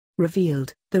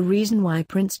revealed the reason why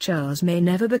Prince Charles may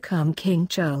never become King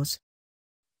Charles.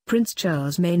 Prince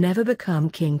Charles may never become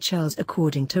King Charles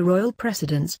according to royal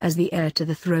precedence, as the heir to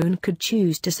the throne could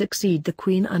choose to succeed the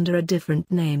Queen under a different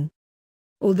name.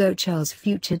 Although Charles'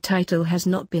 future title has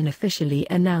not been officially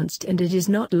announced and it is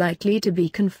not likely to be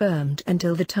confirmed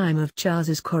until the time of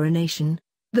Charles's coronation,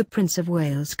 the Prince of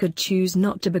Wales could choose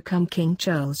not to become King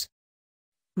Charles.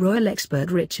 Royal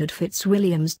expert Richard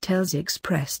Fitzwilliams tells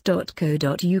express.co.uk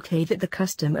that the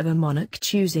custom of a monarch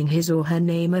choosing his or her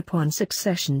name upon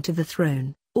succession to the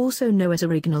throne, also known as a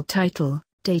regnal title,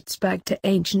 dates back to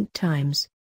ancient times.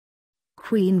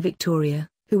 Queen Victoria,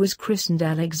 who was christened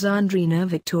Alexandrina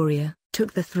Victoria,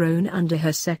 took the throne under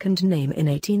her second name in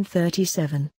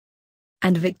 1837.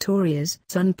 And Victoria's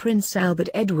son Prince Albert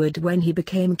Edward, when he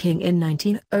became king in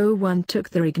 1901, took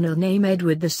the regnal name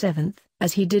Edward VII,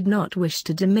 as he did not wish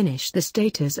to diminish the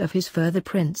status of his further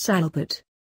Prince Albert.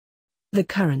 The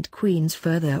current Queen's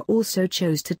father also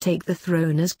chose to take the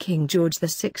throne as King George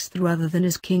VI rather than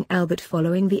as King Albert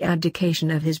following the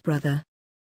abdication of his brother.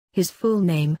 His full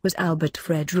name was Albert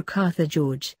Frederick Arthur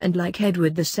George, and like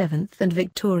Edward VII and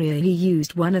Victoria, he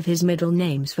used one of his middle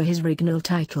names for his regnal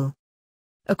title.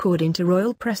 According to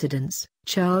royal precedence,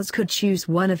 Charles could choose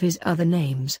one of his other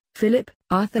names, Philip,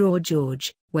 Arthur or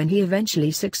George, when he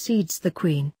eventually succeeds the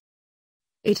Queen.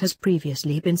 It has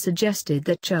previously been suggested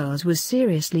that Charles was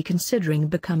seriously considering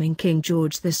becoming King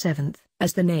George VII,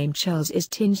 as the name Charles is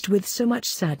tinged with so much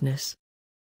sadness.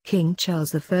 King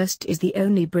Charles I is the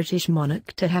only British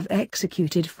monarch to have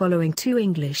executed following two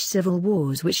English civil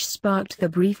wars which sparked the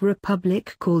brief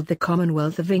republic called the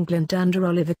Commonwealth of England under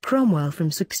Oliver Cromwell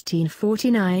from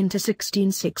 1649 to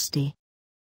 1660.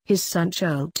 His son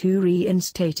Charles II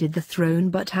reinstated the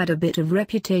throne but had a bit of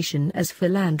reputation as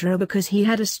philanderer because he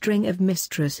had a string of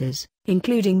mistresses,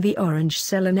 including the orange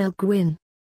seller Nell Gwyn.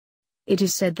 It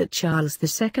is said that Charles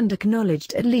II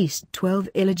acknowledged at least 12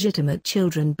 illegitimate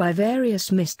children by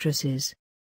various mistresses.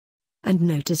 And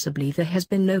noticeably there has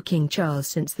been no King Charles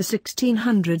since the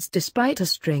 1600s despite a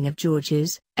string of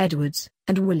Georges, Edwards,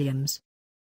 and Williams.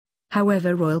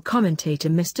 However, royal commentator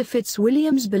Mr.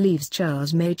 Fitzwilliams believes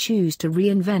Charles may choose to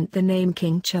reinvent the name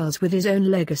King Charles with his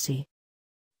own legacy.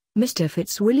 Mr.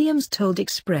 Fitzwilliams told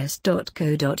express.co.uk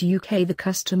the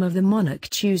custom of the monarch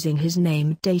choosing his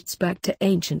name dates back to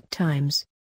ancient times.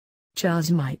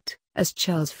 Charles might, as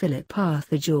Charles Philip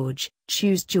Arthur George,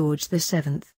 choose George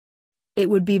VII. It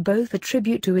would be both a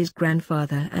tribute to his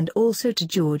grandfather and also to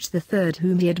George III,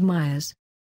 whom he admires.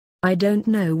 I don't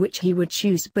know which he would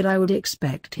choose, but I would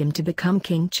expect him to become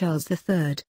King Charles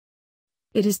III.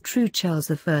 It is true Charles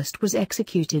I was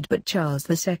executed, but Charles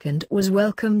II was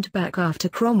welcomed back after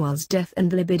Cromwell's death,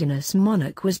 and libidinous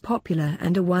monarch was popular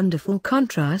and a wonderful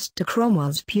contrast to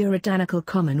Cromwell's puritanical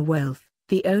Commonwealth,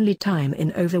 the only time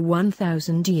in over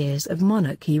 1,000 years of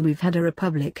monarchy we've had a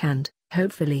republic and,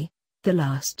 hopefully, the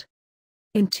last.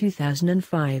 In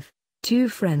 2005, two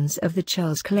friends of the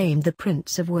Charles claimed the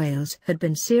Prince of Wales had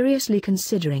been seriously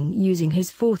considering using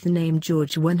his fourth name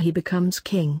George when he becomes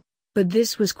king, but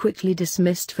this was quickly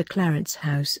dismissed for Clarence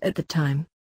House at the time.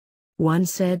 One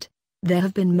said, "There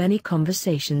have been many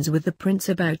conversations with the Prince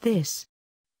about this.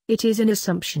 It is an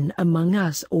assumption among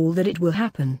us all that it will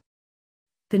happen."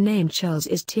 The name Charles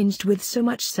is tinged with so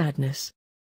much sadness.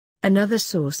 Another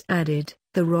source added,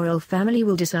 "The royal family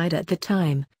will decide at the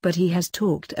time, but he has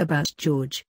talked about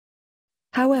George."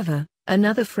 However,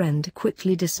 another friend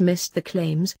quickly dismissed the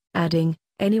claims, adding,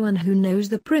 "Anyone who knows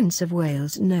the Prince of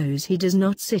Wales knows he does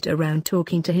not sit around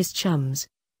talking to his chums,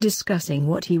 discussing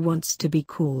what he wants to be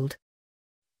called."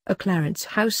 A Clarence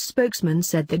House spokesman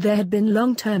said that there had been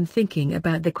long-term thinking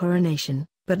about the coronation,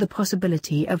 but the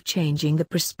possibility of changing the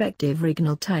prospective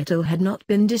regnal title had not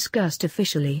been discussed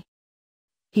officially.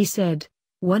 He said,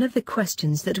 "One of the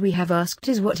questions that we have asked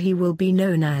is what he will be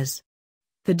known as.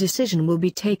 The decision will be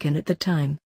taken at the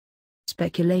time."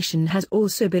 Speculation has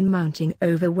also been mounting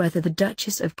over whether the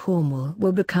Duchess of Cornwall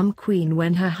will become queen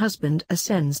when her husband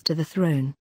ascends to the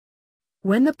throne.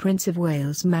 When the Prince of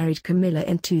Wales married Camilla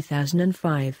in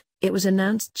 2005, it was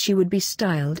announced she would be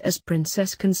styled as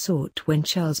Princess Consort when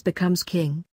Charles becomes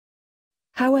king.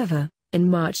 However, in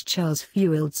March Charles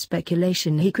fueled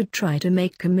speculation he could try to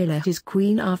make Camilla his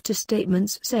queen after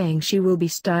statements saying she will be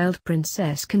styled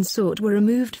Princess Consort were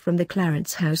removed from the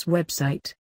Clarence House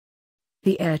website.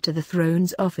 The heir to the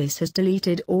throne's office has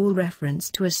deleted all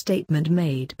reference to a statement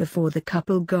made before the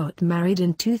couple got married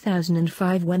in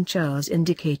 2005 when Charles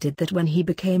indicated that when he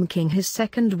became king his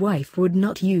second wife would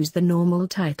not use the normal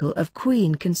title of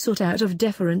Queen Consort out of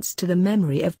deference to the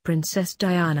memory of Princess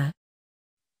Diana.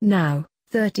 Now,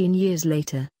 13 years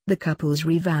later, The couple's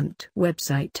revamped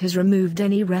website has removed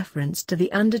any reference to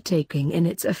the undertaking in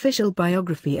its official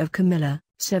biography of Camilla,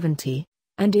 70,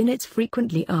 and in its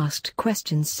frequently asked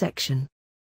questions section.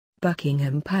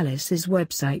 Buckingham Palace's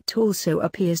website also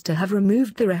appears to have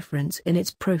removed the reference in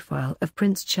its profile of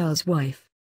Prince Charles' wife.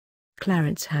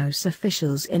 Clarence House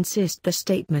officials insist the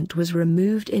statement was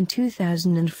removed in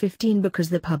 2015 because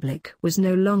the public was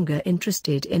no longer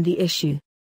interested in the issue.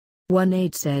 One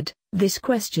aide said, "This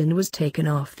question was taken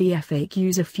off the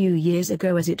FAQs a few years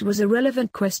ago as it was a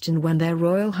relevant question when their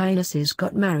Royal Highnesses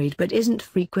got married, but isn't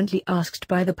frequently asked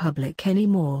by the public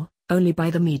anymore, only by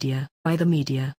the media."